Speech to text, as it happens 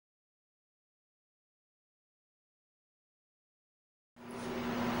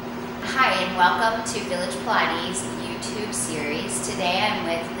welcome to Village Pilates YouTube series. Today I'm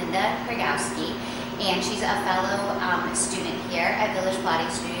with Linda Kyrgowski, and she's a fellow student here at Village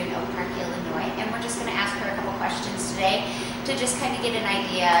Pilates Studio in Oak Park, Illinois, and we're just going to ask her a couple questions today to just kind of get an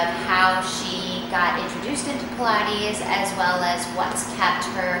idea of how she got introduced into Pilates, as well as what's kept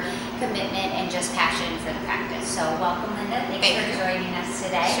her commitment and just passion for the practice. So welcome, Linda. Thanks for joining us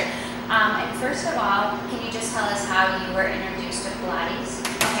today. Sure. And first of all, can you just tell us how you were introduced to Pilates?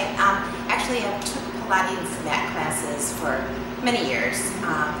 Okay, actually I took Pilates mat classes for many years,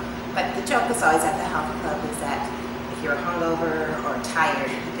 but the joke was always at the health club is that if you're hungover or tired,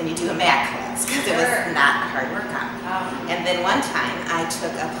 then you do a mat class because it was not a hard workout. And then one time I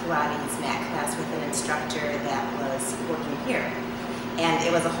took a Pilates mat class with an instructor that was working here, and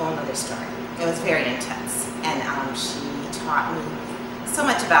it was a whole other story. It was very intense, and she taught me so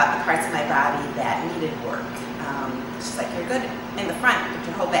much about the parts of my body that needed work. She's like, you're good in the front, but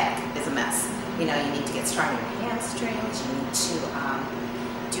your whole back is a mess. You know, you need to get strong in your hamstrings, you need to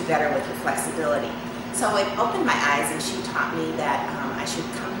do better with your flexibility. So it opened my eyes, and she taught me that I should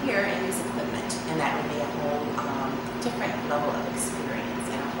come here and use equipment, and that would be a whole different level of experience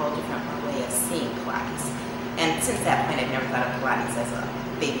and a whole different way of seeing Pilates. And since that point, I've never thought of Pilates as a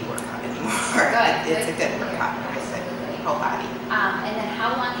baby workout anymore. It's a good workout for the whole body. And then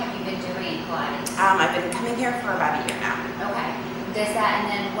how long have you been doing Pilates? I've been coming here for about a year now. Okay. Does that, and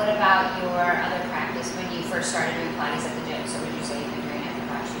then what about your other practice when you first started doing Pilates at the gym? So would you say you've been doing it for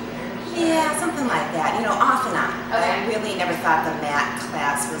about 2 years? Yeah, something like that. You know, off and on. Okay. I really never thought the mat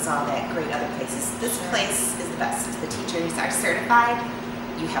class was all that great other places. This place is the best. The teachers are certified.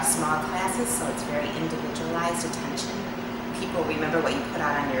 You have small classes, so it's very individualized attention. People remember what you put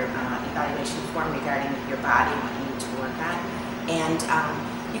out on your evaluation form regarding your body and what you need to work on. And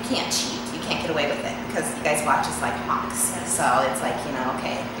you can't cheat. You can't get away with it because you guys watch us like hawks. So it's like, you know,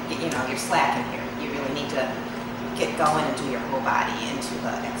 okay, you know, you're slacking here. You really need to get going and do your whole body into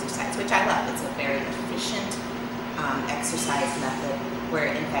the exercise, which I love. It's a very efficient exercise method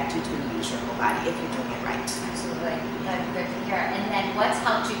where, in fact, you do use your whole body if you're doing it right. Absolutely. Good to hear. And then what's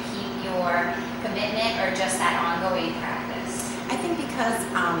helped you keep your commitment or just that ongoing practice? I think because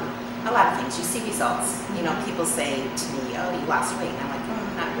a lot of things. You see results. You know, people say to me, oh, you lost weight. And I'm like,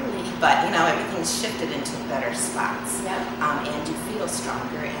 not really. But, you know, everything's shifted into better spots. Yep. And you feel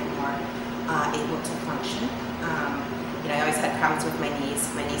stronger and more able to function. You know, I always had problems with my knees.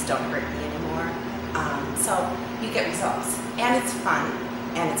 My knees don't hurt me anymore. So you get results. And it's fun.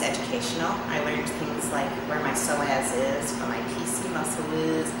 And it's educational. I learned things like where my psoas is, where my PC muscle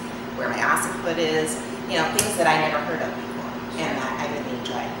is, where my occiput is. You know, things that I never heard of before. And I really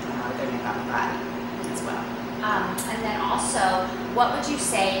enjoy learning about the body as well. And then also, what would you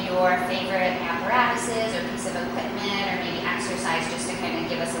say your favorite apparatus is, or piece of equipment, or maybe exercise, just to kind of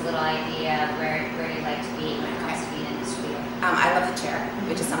give us a little idea of where you like to be when it comes to being in the studio? I love the chair,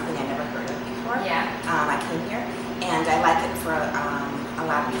 which is something I never heard of before. Yeah. I came here, and I like it for a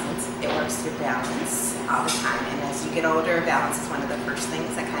lot of reasons. It works your balance all the time, and as you get older, balance is one of the first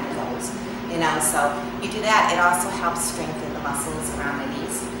things that kind of goes. You know, so you do that. It also helps strengthen the muscles around my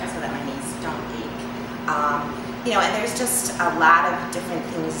knees, so that my knees don't ache. You know, and there's just a lot of different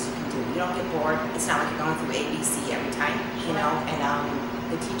things you can do. You don't get bored. It's not like you're going through ABC every time, you know, and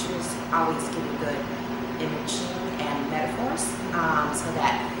the teachers always give you good imaging and metaphors so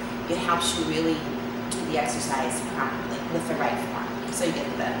that it helps you really do the exercise properly with the right form, so you get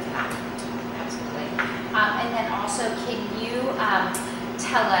the benefit out of it. Absolutely. And then also, can you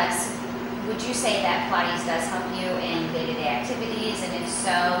tell us, would you say that Pilates does help you in day-to-day activities, and if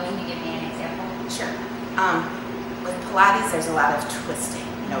so, can you give me an example? Sure. With Pilates, there's a lot of twisting,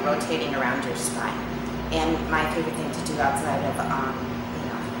 you know, rotating around your spine. And my favorite thing to do outside of, you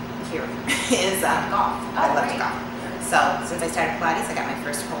know, here is golf. I love to golf. So since I started Pilates, I got my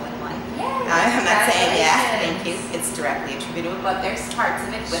first hole-in-one. Yeah. I'm not saying, yeah, thank you. It's directly attributable, but there's parts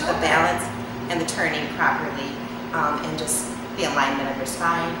of it with the balance and the turning properly, and just the alignment of your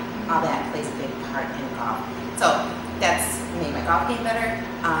spine. All that plays a big part in golf. So that's made my golf game better.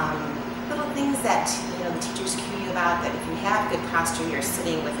 Little things that, you know, the teachers cue you about, that if you have good posture, you're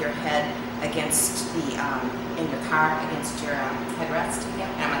sitting with your head against the, in your car, against your headrest. Yep.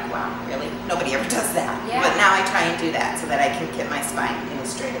 And I'm like, wow, really? Nobody ever does that. Yeah. But now I try and do that so that I can get my spine in a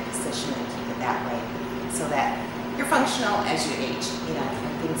straighter position and keep it that way, so that you're functional as you age, you know,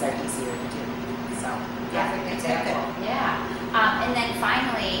 and things are easier to do. So, yeah, Perfect it's very good. example. Yeah. And then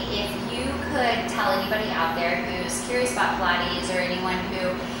finally, if you could tell anybody out there who's curious about Pilates, or anyone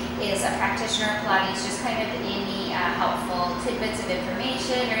who is a practitioner of Pilates, just kind of any helpful tidbits of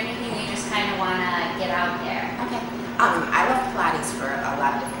information or anything you just kind of want to get out there. Okay. I love Pilates for a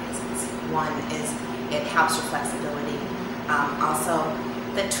lot of different reasons. One is it helps your flexibility. Also,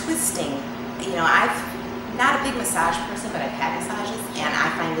 the twisting. You know, I'm not a big massage person, but I've had massages, and I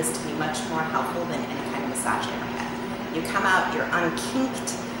find this to be much more helpful than any kind of massage I ever had. You come out, you're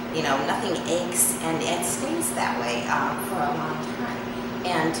unkinked, you know, nothing aches, and it stays that way for a long time.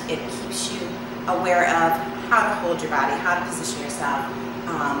 And it keeps you aware of how to hold your body, how to position yourself.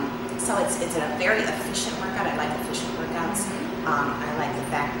 So it's a very efficient workout. I like efficient workouts. I like the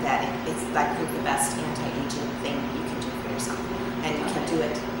fact that it's likely the best anti-aging thing you can do for yourself, and you can do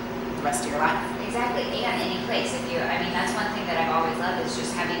it the rest of your life. Exactly, and any place. I mean, that's one thing that I've always loved is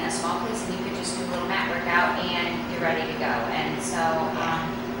just having a small place, and you could just do a little mat workout, and you're ready to go. And so,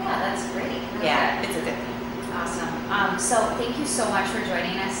 yeah, that's great. It's a good thing. Awesome. So thank you so much for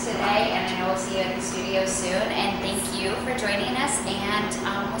joining us today, and I know we'll see you at the studio soon. And thank you for joining us,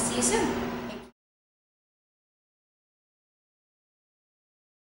 and we'll see you soon.